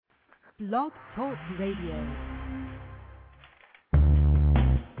Blog Talk Radio.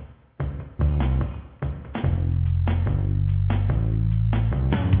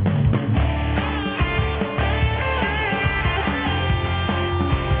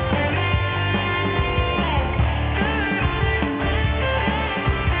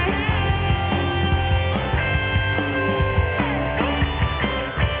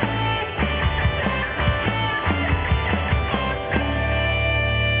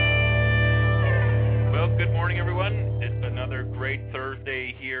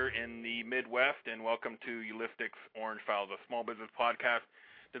 Welcome to Ulistic's Orange Files, a small business podcast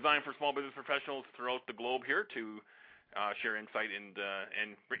designed for small business professionals throughout the globe here to share insight and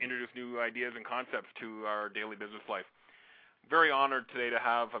introduce new ideas and concepts to our daily business life. Very honored today to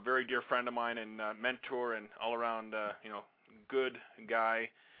have a very dear friend of mine and mentor and all-around good guy,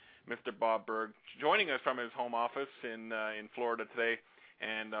 Mr. Bob Burg, joining us from his home office in Florida today.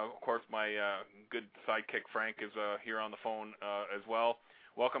 And, of course, my good sidekick, Frank, is here on the phone as well.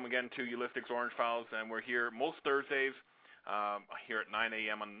 Welcome again to Ulistic's Orange Files, and we're here most Thursdays here at 9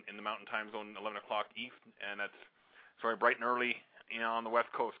 a.m. in the Mountain Time Zone, 11 o'clock East, and that's bright and early on the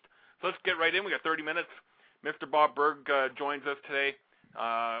West Coast. So let's get right in. We got 30 minutes. Mr. Bob Burg joins us today,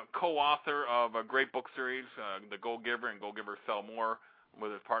 co-author of a great book series, The Go-Giver and Go-Giver Sell More,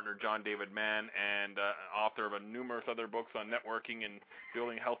 with his partner John David Mann, and author of numerous other books on networking and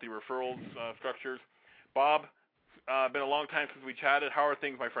building healthy referrals structures. Bob, been a long time since we chatted. How are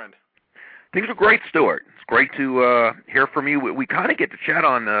things, my friend? Things are great, Stuart. It's great to hear from you. We kind of get to chat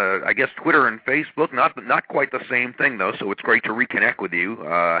on, I guess, Twitter and Facebook. Not quite the same thing, though, so it's great to reconnect with you.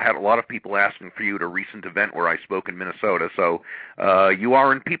 Had a lot of people asking for you at a recent event where I spoke in Minnesota, so you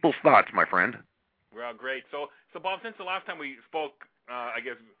are in people's thoughts, my friend. Well, great. So Bob, since the last time we spoke, I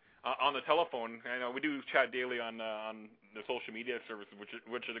guess, on the telephone, I know we do chat daily on the social media services,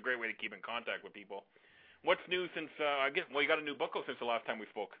 which is a great way to keep in contact with people. What's new since, you got a new book since the last time we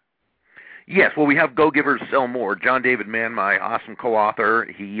spoke? Yes, well, we have Go-Givers Sell More. John David Mann, my awesome co-author,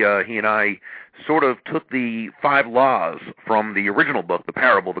 he and I sort of took the 5 laws from the original book, The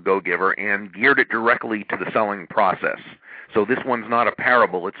Parable, The Go-Giver, and geared it directly to the selling process. So this one's not a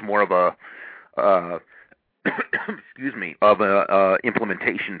parable, it's more of a,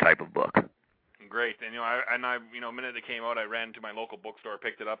 implementation type of book. Great, and I the minute it came out, I ran to my local bookstore,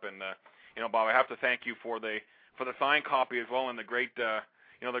 picked it up, and Bob, I have to thank you for the signed copy as well, and the great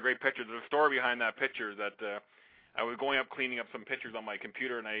the great pictures. There's a story behind that picture that I was going up cleaning up some pictures on my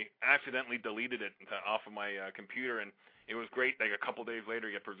computer, and I accidentally deleted it off of my computer, and it was great. Like a couple days later,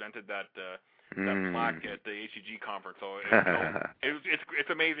 you presented that plaque at the HEG conference. So it's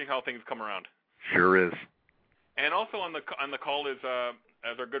amazing how things come around. Sure is. And also on the call is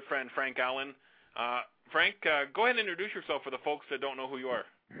as our good friend Frank Allen. Frank, go ahead and introduce yourself for the folks that don't know who you are.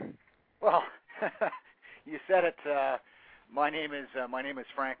 Well, you said it. My name is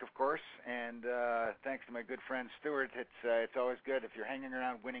Frank, of course, and thanks to my good friend Stuart, it's always good if you're hanging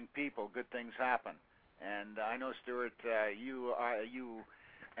around winning people, good things happen. And I know, Stuart, you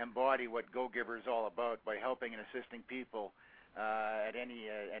embody what Go-Giver is all about by helping and assisting people at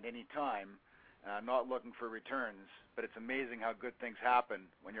any time, not looking for returns. But it's amazing how good things happen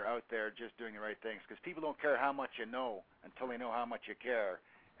when you're out there just doing the right things, because people don't care how much you know until they know how much you care.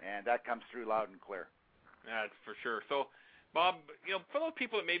 And that comes through loud and clear. That's for sure. So, Bob, for those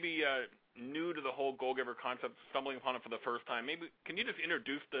people that may be new to the whole Go-Giver concept, stumbling upon it for the first time, maybe can you just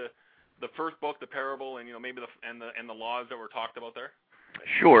introduce the first book, The Parable, and maybe the laws that were talked about there?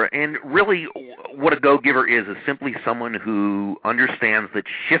 Sure, and really what a go-giver is simply someone who understands that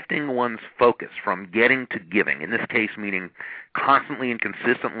shifting one's focus from getting to giving, in this case meaning constantly and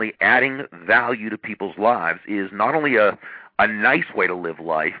consistently adding value to people's lives, is not only a nice way to live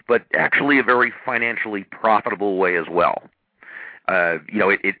life, but actually a very financially profitable way as well.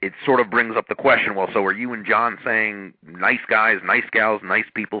 It sort of brings up the question, well, so are you and John saying nice guys, nice gals, nice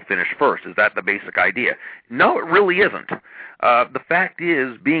people finish first? Is that the basic idea? No, it really isn't. The fact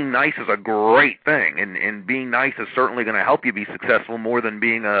is, being nice is a great thing, and being nice is certainly going to help you be successful more than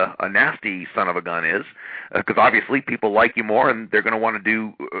being a nasty son of a gun is, because obviously people like you more, and they're going to want to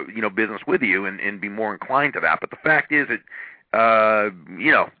do business with you and be more inclined to that. But the fact is that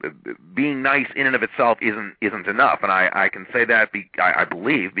being nice in and of itself isn't enough, and I can say that I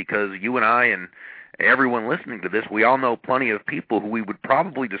believe because you and I and everyone listening to this, we all know plenty of people who we would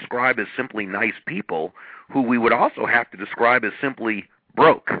probably describe as simply nice people, who we would also have to describe as simply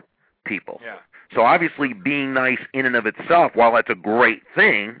broke people. Yeah. So obviously, being nice in and of itself, while that's a great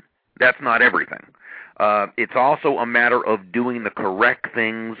thing, that's not everything. It's also a matter of doing the correct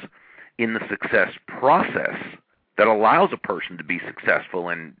things in the success process that allows a person to be successful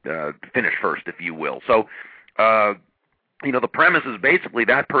and finish first, if you will. So, the premise is basically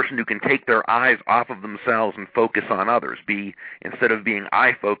that person who can take their eyes off of themselves and focus on others. Instead of being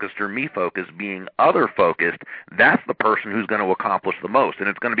I-focused or me-focused, being other-focused, that's the person who's going to accomplish the most. And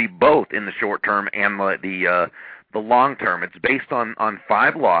it's going to be both in the short term and the long term. It's based on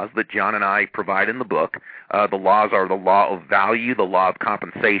 5 laws that John and I provide in the book. The laws are the law of value, the law of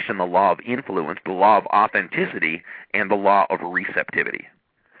compensation, the law of influence, the law of authenticity, and the law of receptivity.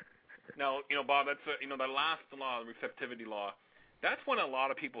 Now, Bob, that's the last law, the receptivity law. That's one a lot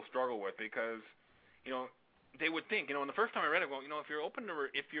of people struggle with because, they would think, and the first time I read it, well, if you're open to,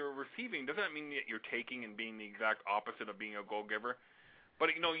 if you're receiving, doesn't that mean that you're taking and being the exact opposite of being a go-giver? But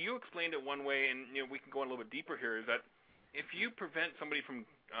you explained it one way, and we can go a little bit deeper here. Is that if you prevent somebody from,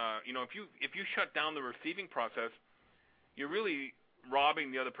 if you shut down the receiving process, you're really robbing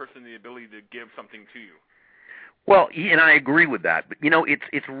the other person the ability to give something to you. Well, and I agree with that. But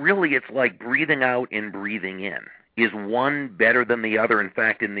it's like breathing out and breathing in. Is one better than the other? In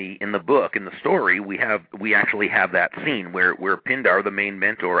fact, in the book, in the story, we actually have that scene where Pindar, the main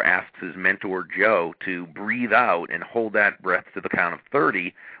mentor, asks his mentor Joe to breathe out and hold that breath to the count of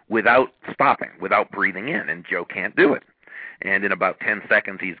 30 without stopping, without breathing in, and Joe can't do it. And in about 10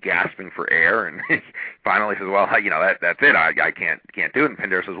 seconds, he's gasping for air, and he finally says, "Well, that's it. I can't do it." And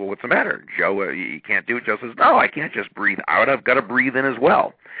Pindar says, "Well, what's the matter, Joe? You can't do it." Joe says, "No, I can't just breathe out. I've got to breathe in as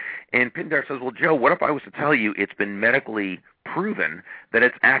well." And Pindar says, "Well, Joe, what if I was to tell you it's been medically proven that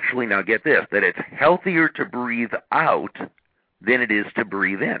it's actually, now get this, that it's healthier to breathe out than it is to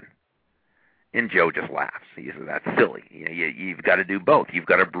breathe in?" And Joe just laughs. He says, "That's silly. You've got to do both. You've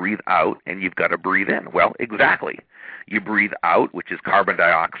got to breathe out and you've got to breathe in." Well, exactly. You breathe out, which is carbon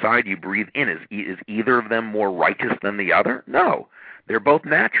dioxide. You breathe in. Is either of them more righteous than the other? No. They're both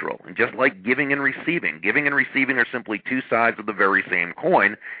natural. And just like giving and receiving are simply two sides of the very same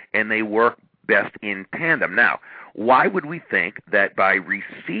coin, and they work best in tandem. Now, why would we think that by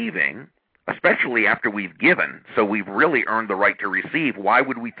receiving, especially after we've given, so we've really earned the right to receive, why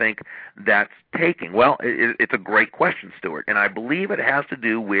would we think that's taking? Well, it's a great question, Stuart, and I believe it has to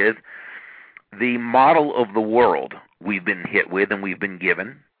do with the model of the world we've been hit with and we've been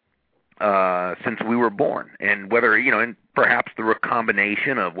given since we were born. And whether, and perhaps through a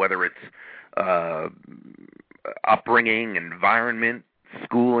combination of whether it's upbringing, environment,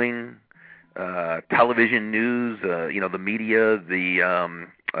 schooling, television news, the media, the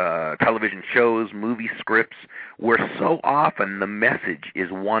television shows, movie scripts, where so often the message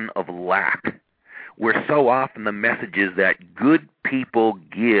is one of lack. Where so often the message is that good people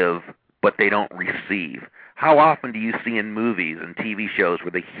give, but they don't receive. How often do you see in movies and TV shows where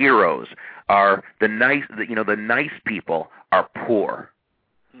the heroes are the nice people are poor,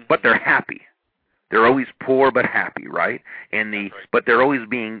 but they're happy. They're always poor but happy, right? But they're always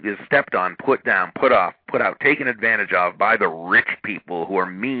being stepped on, put down, put off, put out, taken advantage of by the rich people who are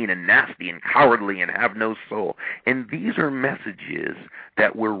mean and nasty and cowardly and have no soul. And these are messages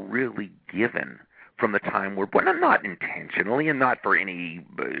that we're really given from the time we're born, and not intentionally, and not for any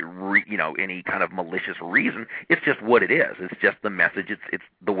any kind of malicious reason. It's just what it is. It's just the message. It's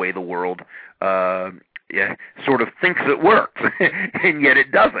the way the world sort of thinks it works, and yet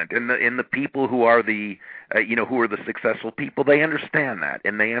it doesn't. And the people who are the who are the successful people, they understand that,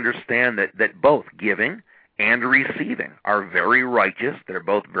 and they understand that both giving and receiving are very righteous. They're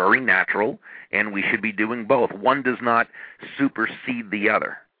both very natural, and we should be doing both. One does not supersede the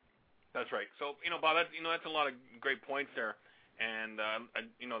other. That's right. So, Bob, that's a lot of great points there, and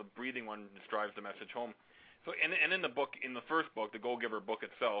the breathing one just drives the message home. So, and in the book, in the first book, the Go-Giver book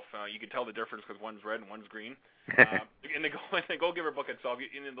itself, you can tell the difference because one's red and one's green. In the Go-Giver book itself,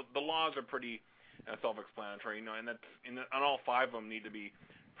 the laws are pretty self-explanatory, and that's and all 5 of them need to be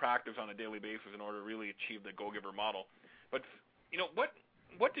practiced on a daily basis in order to really achieve the Go-Giver model. But what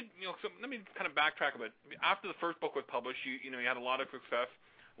did So let me kind of backtrack a bit. After the first book was published, you had a lot of success.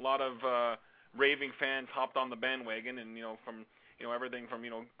 A lot of raving fans hopped on the bandwagon, and from everything from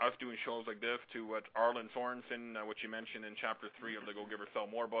us doing shows like this to what Arlen Sorensen, which you mentioned in Chapter 3 of the Go Giver Sell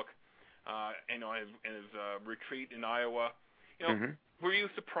More book, his retreat in Iowa. Were you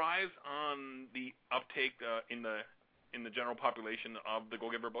surprised on the uptake in the general population of the Go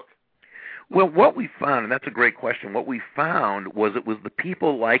Giver book? Well, what we found, and that's a great question, what we found was it was the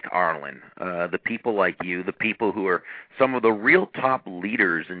people like Arlen, the people like you, the people who are some of the real top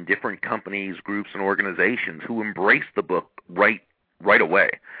leaders in different companies, groups, and organizations who embraced the book right away.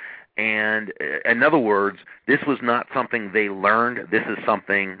 And in other words, this was not something they learned. This is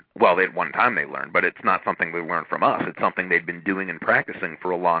something, well, at one time they learned, but it's not something they learned from us. It's something they'd been doing and practicing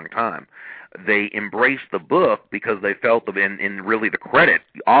for a long time. they embraced the book because they felt that, and really the credit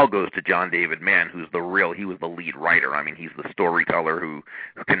all goes to John David Mann, he was the lead writer. I mean, he's the storyteller who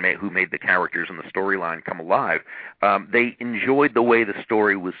made the characters and the storyline come alive. They enjoyed the way the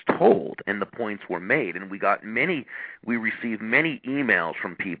story was told and the points were made, and we received many emails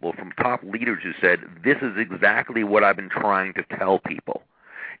from people, from top leaders who said, this is exactly what I've been trying to tell people.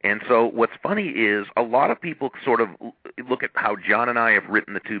 And so what's funny is a lot of people sort of look at how John and I have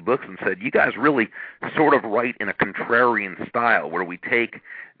written the two books and said, you guys really sort of write in a contrarian style where we take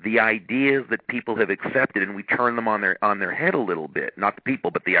the ideas that people have accepted and we turn them on their head a little bit. Not the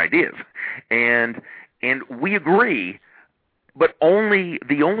people, but the ideas. And we agree, but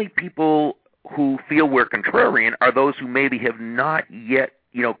the only people who feel we're contrarian are those who maybe have not yet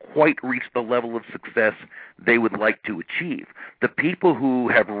quite reached the level of success they would like to achieve. The people who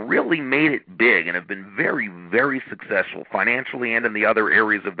have really made it big and have been very, very successful financially and in the other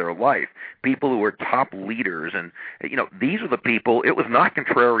areas of their life, people who are top leaders, and these are the people, it was not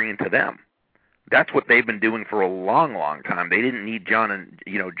contrarian to them. That's what they've been doing for a long, long time. They didn't need John or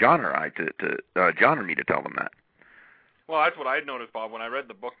me to tell them that. Well, that's what I had noticed, Bob, when I read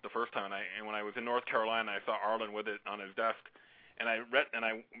the book the first time, and when I was in North Carolina, I saw Arlen with it on his desk. And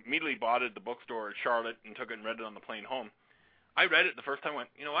I immediately bought it at the bookstore at Charlotte and took it and read it on the plane home. I read it the first time and went,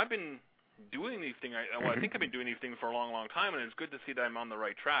 I've been doing these things. I think I've been doing these things for a long, long time, and it's good to see that I'm on the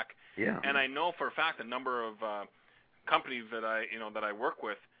right track. Yeah. And I know for a fact a number of companies that I work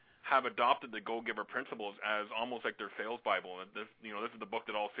with have adopted the Go-Giver principles as almost like their sales Bible. And this is the book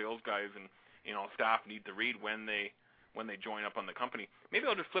that all sales guys and staff need to read when they join up on the company. Maybe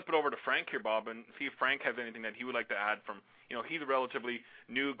I'll just flip it over to Frank here, Bob, and see if Frank has anything that he would like to add from, he's a relatively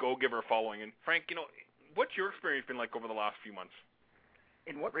new Go-Giver following. And Frank, what's your experience been like over the last few months?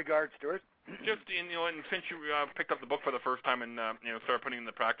 In what regard, Stuart? Just and since you picked up the book for the first time and started putting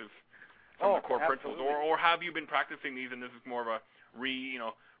into practice some of the core principles, or have you been practicing these and this is more of a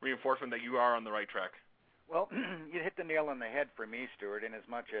reinforcement that you are on the right track? Well, you hit the nail on the head for me, Stuart, in as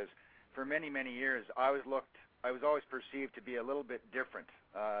much as for many, many years I was always perceived to be a little bit different,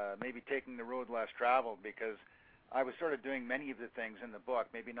 maybe taking the road less traveled, because I was sort of doing many of the things in the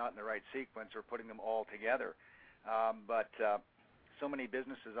book, maybe not in the right sequence or putting them all together. But so many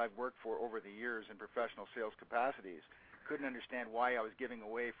businesses I've worked for over the years in professional sales capacities couldn't understand why I was giving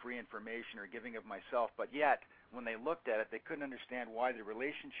away free information or giving of myself, but yet when they looked at it, they couldn't understand why the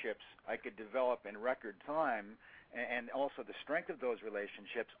relationships I could develop in record time and also the strength of those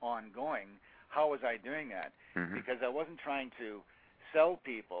relationships ongoing. How was I doing that? Mm-hmm. Because I wasn't trying to sell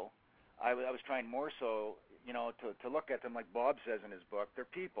people. I was trying more so, to look at them like Bob says in his book. They're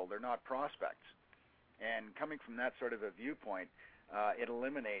people. They're not prospects. And coming from that sort of a viewpoint, it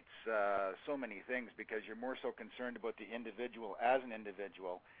eliminates so many things because you're more so concerned about the individual as an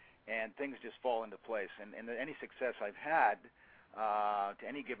individual, and things just fall into place. And any success I've had to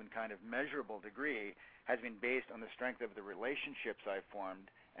any given kind of measurable degree has been based on the strength of the relationships I've formed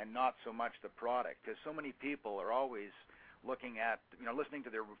and not so much the product. Because so many people are always looking at, listening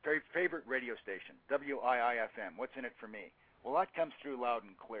to their favorite radio station, WIIFM, what's in it for me? Well, that comes through loud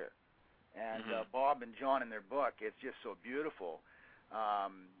and clear. And Bob and John in their book, it's just so beautiful,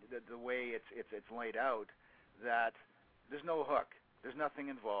 the way it's laid out, that there's no hook. There's nothing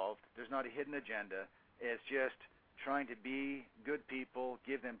involved. There's not a hidden agenda. It's just trying to be good people,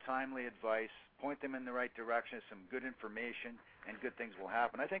 give them timely advice, point them in the right direction, some good information, and good things will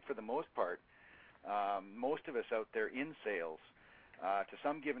happen. I think for the most part, most of us out there in sales, to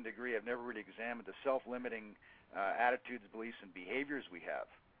some given degree, have never really examined the self-limiting attitudes, beliefs, and behaviors we have.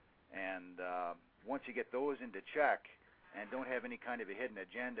 And once you get those into check and don't have any kind of a hidden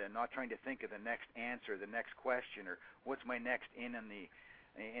agenda and not trying to think of the next answer, the next question, or what's my next in the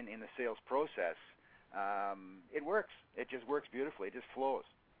sales process, it works. It just works beautifully. It just flows.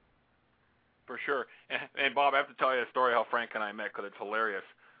 For sure. And Bob, I have to tell you a story how Frank and I met because it's hilarious.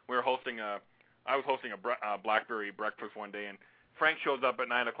 I was hosting a BlackBerry breakfast one day, and Frank shows up at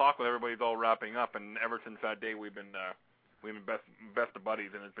 9 o'clock when everybody's all wrapping up, and ever since that day we've been best of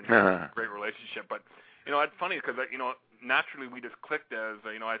buddies, and it's been a great relationship. But it's funny because naturally we just clicked as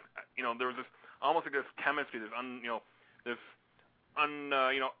there was this almost like this chemistry, this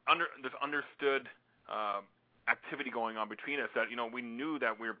understood activity going on between us that we knew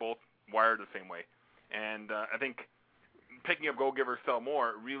that we were both wired the same way. And I think picking up Go-Giver Sell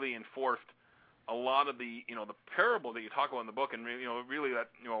More really enforced a lot of the the parable that you talk about in the book, and really that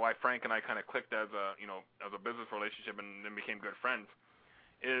why Frank and I kind of clicked as a business relationship and then became good friends,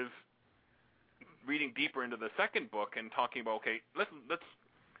 is reading deeper into the second book and talking about, okay, let's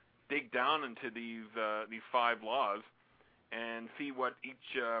dig down into these 5 laws and see what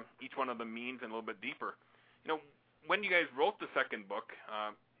each one of them means and a little bit deeper. When you guys wrote the second book,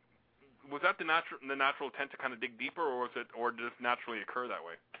 was that the natural intent to kind of dig deeper, or did it naturally occur that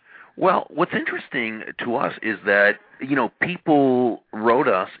way? Well, what's interesting to us is that, people wrote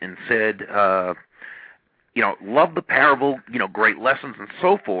us and said, love the parable, great lessons and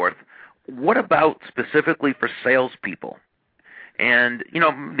so forth. What about specifically for salespeople? And,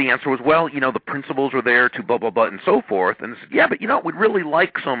 the answer was, well, the principles are there to blah, blah, blah, and so forth. And said, yeah, but, we'd really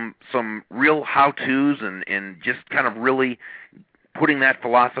like some real how-tos and just kind of really putting that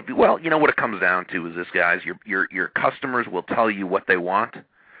philosophy. Well, what it comes down to is this, guys. Your customers will tell you what they want.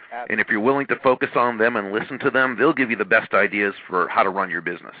 And if you're willing to focus on them and listen to them, they'll give you the best ideas for how to run your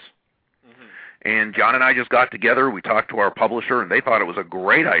business. Mm-hmm. And John and I just got together. We talked to our publisher, and they thought it was a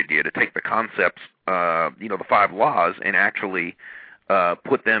great idea to take the concepts, the 5 laws, and actually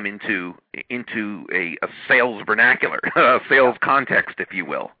put them into a sales vernacular, a sales context, if you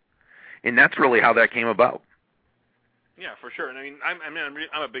will. And that's really how that came about. Yeah, for sure. And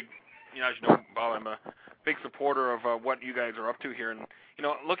I'm a big, as you know, Bob, I'm a big supporter of what you guys are up to here. And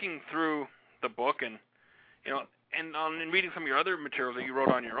looking through the book and and reading some of your other materials that you wrote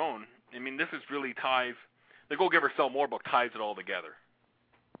on your own, this is really ties the Go Giver Sell More book ties it all together.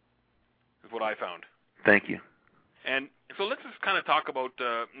 Is what I found. Thank you. And so let's just kind of talk about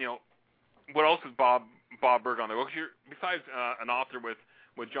what else is Bob Burg on the book. Besides an author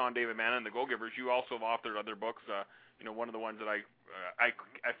with John David Mann and the Go Givers, you also have authored other books. One of the ones that I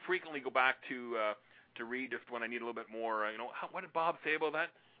frequently go back to read just when I need a little bit more. What did Bob say about that?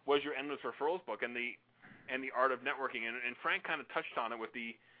 Was your Endless Referrals book and the Art of Networking, and Frank kind of touched on it with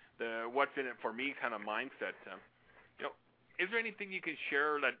the what's in it for me kind of mindset. Is there anything you can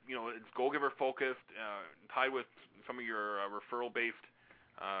share that it's Go Giver focused, tied with some of your referral based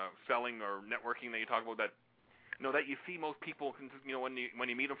selling or networking that you talk about that that you see most people when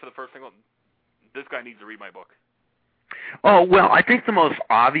you meet them for the first time, this guy needs to read my book? Oh, well, I think the most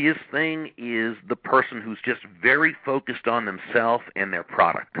obvious thing is the person who's just very focused on themselves and their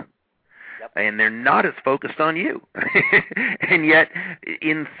product. Yep. And they're not as focused on you. And yet,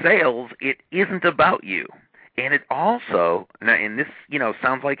 in sales, it isn't about you. And it also, and this,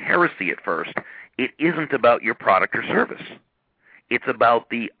 sounds like heresy at first, it isn't about your product or service. It's about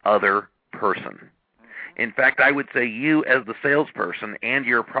the other person. In fact, I would say you as the salesperson and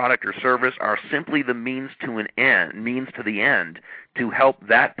your product or service are simply the means to the end to help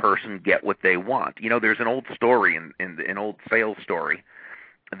that person get what they want. There's an old story, an old sales story,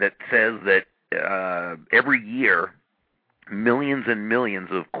 that says that every year millions and millions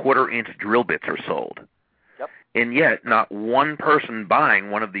of quarter-inch drill bits are sold. Yep. And yet not one person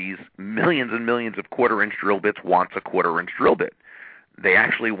buying one of these millions and millions of quarter-inch drill bits wants a quarter-inch drill bit. They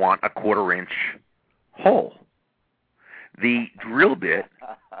actually want a quarter-inch hole. The drill bit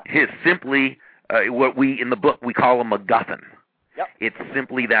is simply what in the book we call a MacGuffin. Yep. It's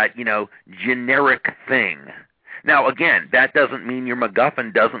simply that, generic thing. Now, again, that doesn't mean your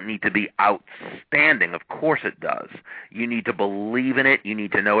MacGuffin doesn't need to be outstanding. Of course it does. You need to believe in it. You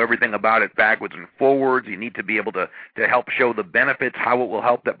need to know everything about it backwards and forwards. You need to be able to help show the benefits, how it will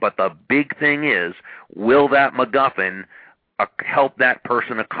help that. But the big thing is, will that MacGuffin help that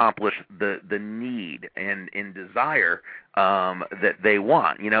person accomplish the need and desire that they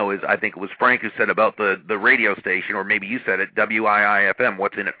want? I think it was Frank who said about the radio station, or maybe you said it, WIIFM,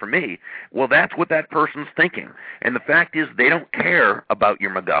 what's in it for me? Well, that's what that person's thinking. And the fact is they don't care about your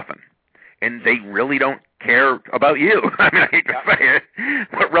MacGuffin. And they really don't care about you. I hate to say it,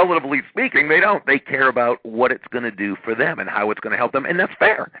 but relatively speaking, they don't. They care about what it's going to do for them and how it's going to help them, and that's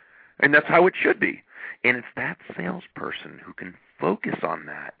fair. And that's how it should be. And it's that salesperson who can focus on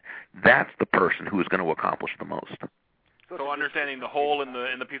that. That's the person who is going to accomplish the most. So understanding the hole in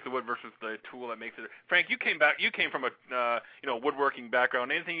the piece of wood versus the tool that makes it. Frank, you came from a woodworking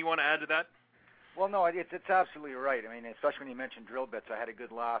background. Anything you want to add to that? Well, no, it's absolutely right. Especially when you mentioned drill bits, I had a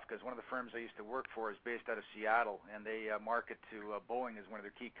good laugh because one of the firms I used to work for is based out of Seattle, and they market to Boeing as one of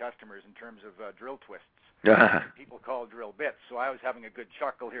their key customers in terms of drill twists. People call drill bits. So I was having a good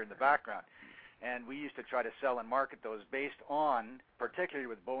chuckle here in the background. And we used to try to sell and market those based on, particularly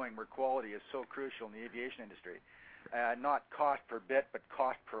with Boeing, where quality is so crucial in the aviation industry, not cost per bit, but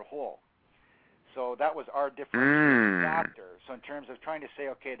cost per hole. So that was our differentiating factor. So in terms of trying to say,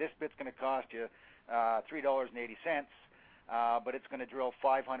 okay, this bit's going to cost you $3.80, but it's going to drill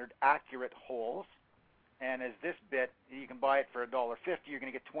 500 accurate holes. And as this bit, you can buy it for $1.50, you're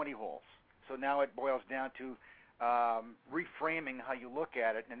going to get 20 holes. So now it boils down to reframing how you look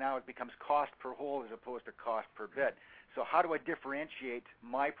at it, and now it becomes cost per hole as opposed to cost per bit. So how do I differentiate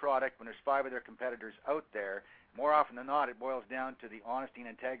my product when there's 5 other competitors out there more often than not, it boils down to the honesty and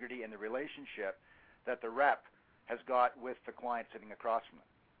integrity and the relationship that the rep has got with the client sitting across from them.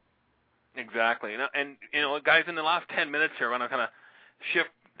 Exactly. And guys, in the last 10 minutes here, I want to kind of shift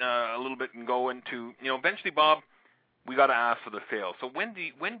a little bit and go into, eventually, Bob, we got to ask for the sale. So when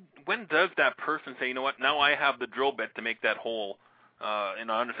does that person say, you know what, now I have the drill bit to make that hole,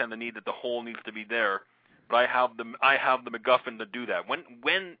 and I understand the need that the hole needs to be there, but I have the MacGuffin to do that. When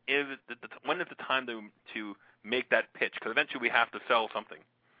is the time to make that pitch? Because eventually we have to sell something.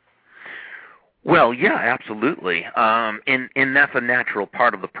 Well, yeah, absolutely, and that's a natural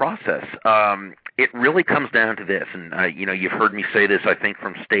part of the process. It really comes down to this, and you've heard me say this, I think,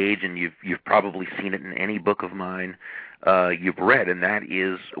 from stage, and you've probably seen it in any book of mine you've read, and that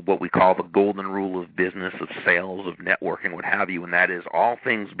is what we call the golden rule of business, of sales, of networking, what have you, and that is all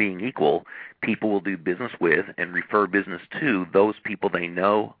things being equal, people will do business with and refer business to those people they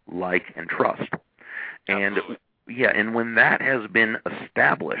know, like, and trust. Absolutely. And yeah, and when that has been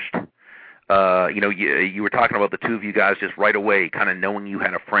established. You were talking about the two of you guys just right away, kind of knowing you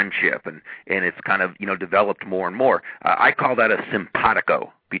had a friendship, and it's kind of developed more and more. I call that a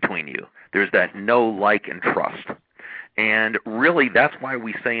simpatico between you. There's that know, like, and trust, and really that's why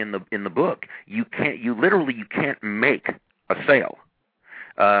we say in the book you can't make a sale.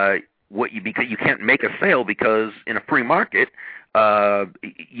 Because you can't make a sale because in a free market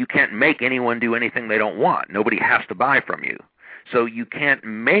you can't make anyone do anything they don't want. Nobody has to buy from you. So you can't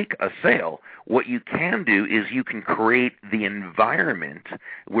make a sale. What you can do is you can create the environment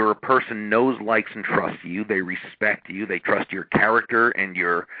where a person knows, likes, and trusts you. They respect you. They trust your character and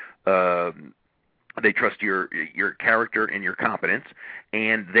your character and your competence,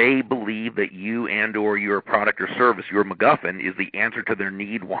 and they believe that you and or your product or service, your MacGuffin, is the answer to their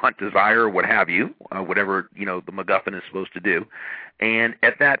need, want, desire, what have you, whatever the MacGuffin is supposed to do. And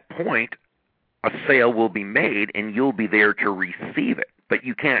at that point, a sale will be made, and you'll be there to receive it. But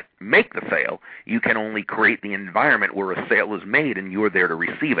you can't make the sale. You can only create the environment where a sale is made, and you're there to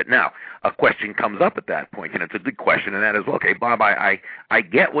receive it. Now, a question comes up at that point, and it's a good question, and that is, okay, Bob, I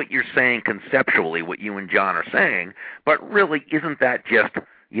get what you're saying conceptually, what you and John are saying, but really, isn't that just,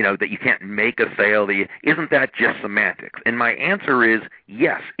 that you can't make a sale? Isn't that just semantics? And my answer is,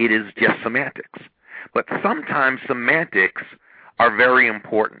 yes, it is just semantics. But sometimes semantics are very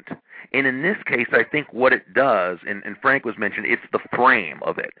important. And in this case, I think what it does, and Frank was mentioned, it's the frame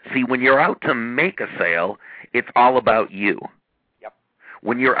of it. See, when you're out to make a sale, it's all about you. Yep.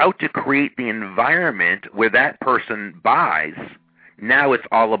 When you're out to create the environment where that person buys, now it's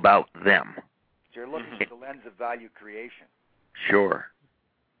all about them. So you're looking at the lens of value creation. Sure.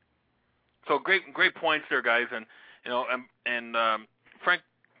 So great points there, guys. And Frank,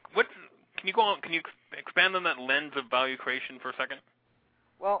 can you go on? Can you expand on that lens of value creation for a second?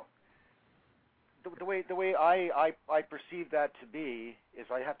 Well, the way I perceive that to be is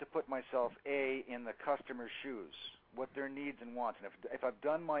I have to put myself in the customer's shoes, what their needs and wants, and if I've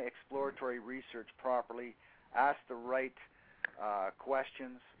done my exploratory research properly, asked the right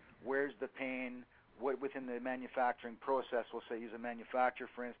questions, where's the pain, what within the manufacturing process, we'll say use a manufacturer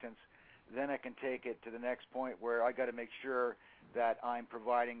for instance, then I can take it to the next point where I got to make sure that I'm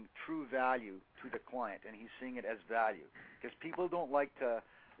providing true value to the client and he's seeing it as value, because people don't like to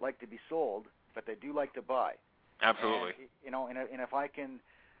be sold, but they do like to buy. Absolutely. And if I can,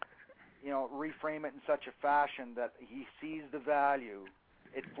 reframe it in such a fashion that he sees the value,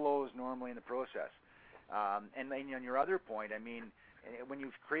 it flows normally in the process. And then on your other point, I mean, when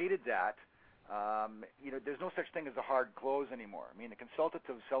you've created that, there's no such thing as a hard close anymore. I mean, the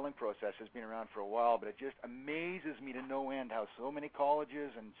consultative selling process has been around for a while, but it just amazes me to no end how so many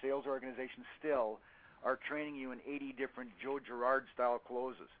colleges and sales organizations still are training you in 80 different Joe Girard-style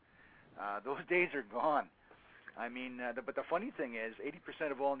closes. Those days are gone. I mean, but the funny thing is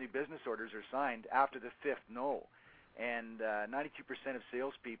 80% of all new business orders are signed after the fifth no, and 92% of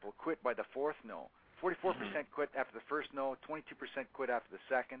salespeople quit by the fourth no. 44% quit after the first no, 22% quit after the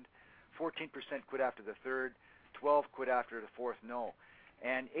second, 14% quit after the third, 12 quit after the fourth no.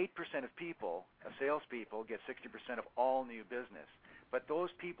 And 8% of people, salespeople, get 60% of all new business. But those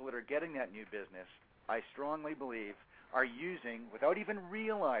people that are getting that new business, I strongly believe, are using, without even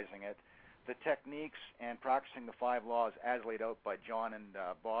realizing it, the techniques and practicing the 5 laws as laid out by John and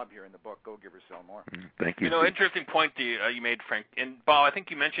Bob here in the book, Go Give or Sell More. Thank you. Interesting point you made, Frank. And Bob, I think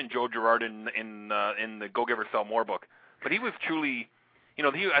you mentioned Joe Girard in the Go Give or Sell More book. But he was truly,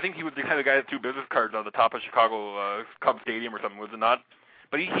 I think he was the kind of guy that threw business cards on the top of Chicago Cubs Stadium or something, was it not?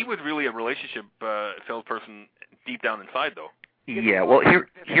 But he was really a relationship salesperson deep down inside, though. Yeah, well,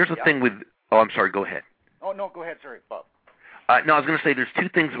 here's the thing with... Oh, I'm sorry, go ahead. Oh, no, go ahead. Sorry, Bob. No, I was going to say there's two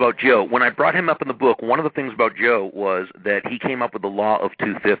things about Joe. When I brought him up in the book, one of the things about Joe was that he came up with the law of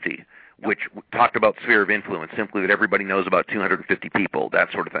 250, which talked about sphere of influence, simply that everybody knows about 250 people,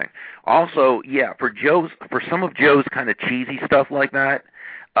 that sort of thing. Also, yeah, for some of Joe's kind of cheesy stuff like that,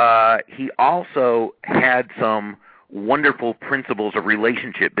 he also had some wonderful principles of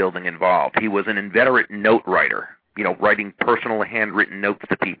relationship building involved. He was an inveterate note writer, writing personal handwritten notes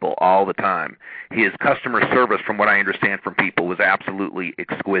to people all the time. His customer service, from what I understand from people, was absolutely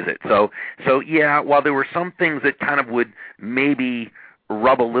exquisite. So yeah, while there were some things that kind of would maybe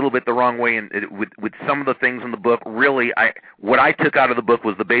rub a little bit the wrong way with some of the things in the book, really, what I took out of the book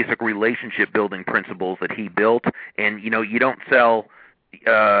was the basic relationship building principles that he built. And, you don't sell...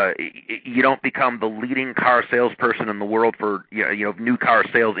 you don't become the leading car salesperson in the world for new car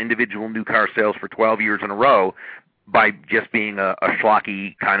sales, individual new car sales for 12 years in a row by just being a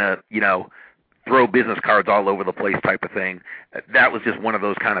schlocky kind of throw business cards all over the place type of thing. That was just one of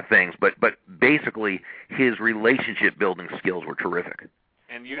those kind of things. But basically, his relationship building skills were terrific.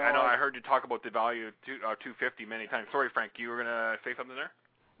 And I know I heard you talk about the value of 250 many times. Sorry, Frank, you were going to say something there?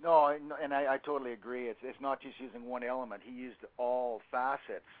 No, and I totally agree. It's not just using one element. He used all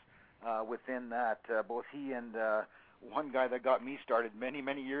facets within that. Both he and one guy that got me started many,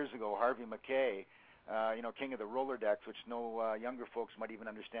 many years ago, Harvey McKay, king of the roller decks, which no younger folks might even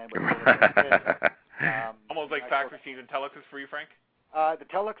understand what roller decks is. Almost like fax machines and telexes for you, Frank? The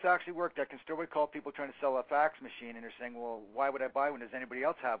telex actually worked. I can still recall people trying to sell a fax machine, and they're saying, well, why would I buy one? Does anybody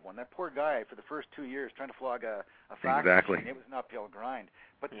else have one? That poor guy, for the first 2 years, trying to flog a fax machine, it was an uphill grind.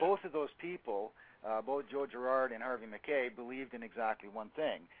 But both of those people, both Joe Girard and Harvey McKay, believed in exactly one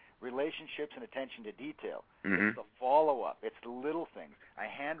thing: relationships and attention to detail. Mm-hmm. It's the follow-up. It's the little things. A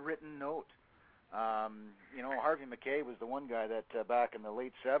handwritten note. Harvey McKay was the one guy that back in the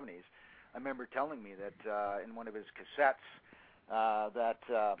late 70s, I remember telling me that in one of his cassettes, on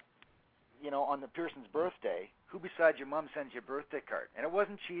the Pearson's birthday, who besides your mom sends you a birthday card? And it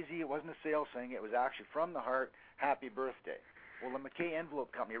wasn't cheesy, it wasn't a sales thing, it was actually from the heart, happy birthday. Well, the McKay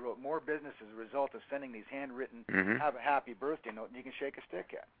Envelope Company wrote more business as a result of sending these handwritten, have a happy birthday note than you can shake a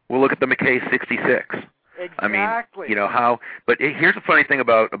stick at. Well, look at the McKay 66. Exactly. I mean, but here's the funny thing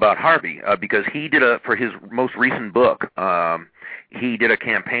about Harvey, because he did for his most recent book, he did a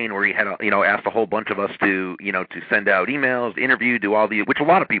campaign where he had, asked a whole bunch of us to send out emails, interview, do all which a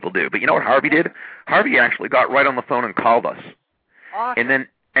lot of people do. But you know what Harvey did? Harvey actually got right on the phone and called us. Awesome. And then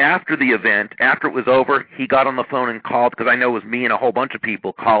after the event, after it was over, he got on the phone and called, because I know it was me and a whole bunch of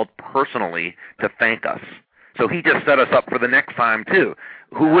people, called personally to thank us. So he just set us up for the next time too.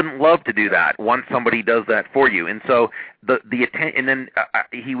 Who wouldn't love to do that once somebody does that for you? And so and then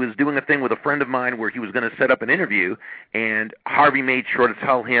he was doing a thing with a friend of mine where he was going to set up an interview, and Harvey made sure to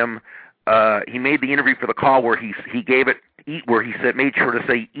tell him he made the interview for the call where he gave it where he said made sure to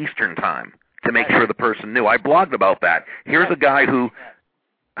say Eastern time to make sure the person knew. I blogged about that. Here's a guy who.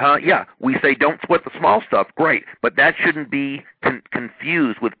 We say don't sweat the small stuff, great, but that shouldn't be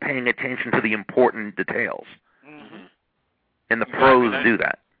confused with paying attention to the important details. Mm-hmm. And the pros do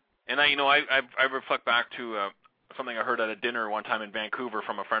that. And I reflect back to something I heard at a dinner one time in Vancouver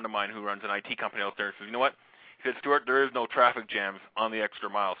from a friend of mine who runs an IT company out there. He says, you know what? He said, Stuart, there is no traffic jams on the extra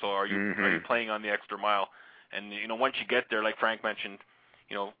mile, so are you playing on the extra mile? And, once you get there, like Frank mentioned,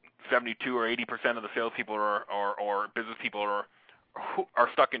 72 or 80% of the salespeople or business people are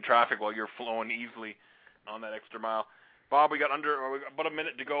stuck in traffic while you're flowing easily on that extra mile. Bob, we got about a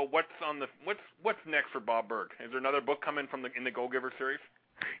minute to go. What's next for Bob Burg? Is there another book coming in the Go Giver series?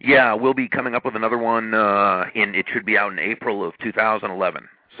 Yeah, we'll be coming up with another one. It should be out in April of 2011.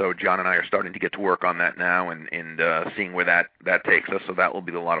 So John and I are starting to get to work on that now and seeing where that takes us. So that will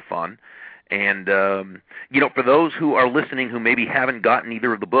be a lot of fun. And, for those who are listening who maybe haven't gotten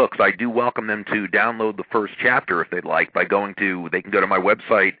either of the books, I do welcome them to download the first chapter if they'd like they can go to my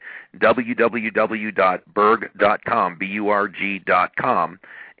website, www.burg.com, burg.com,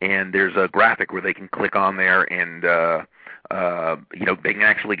 and there's a graphic where they can click on there and, they can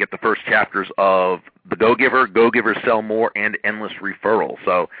actually get the first chapters of The Go Giver, Sell More, and Endless Referral.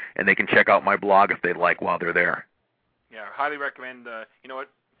 So, and they can check out my blog if they'd like while they're there. Yeah, highly recommend,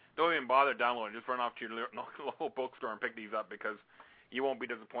 don't even bother downloading. Just run off to your local bookstore and pick these up because you won't be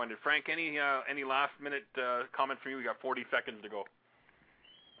disappointed. Frank, any last-minute comments from you? We got 40 seconds to go.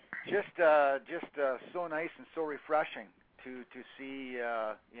 Just so nice and so refreshing to see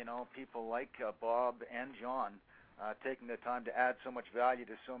people like Bob and John taking the time to add so much value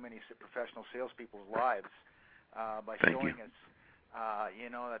to so many professional salespeople's lives by showing us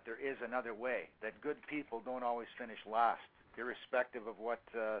that there is another way. That good people don't always finish last. Irrespective of what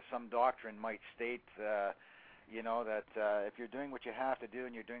some doctrine might state, you know, that if you're doing what you have to do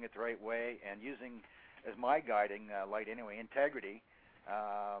and you're doing it the right way and using, as my guiding light anyway, integrity,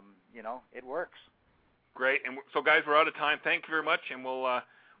 you know, it works. Great. And so, guys, we're out of time. Thank you very much, and we'll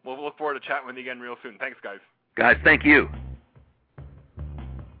look forward to chatting with you again real soon. Thanks, guys. Guys, thank you.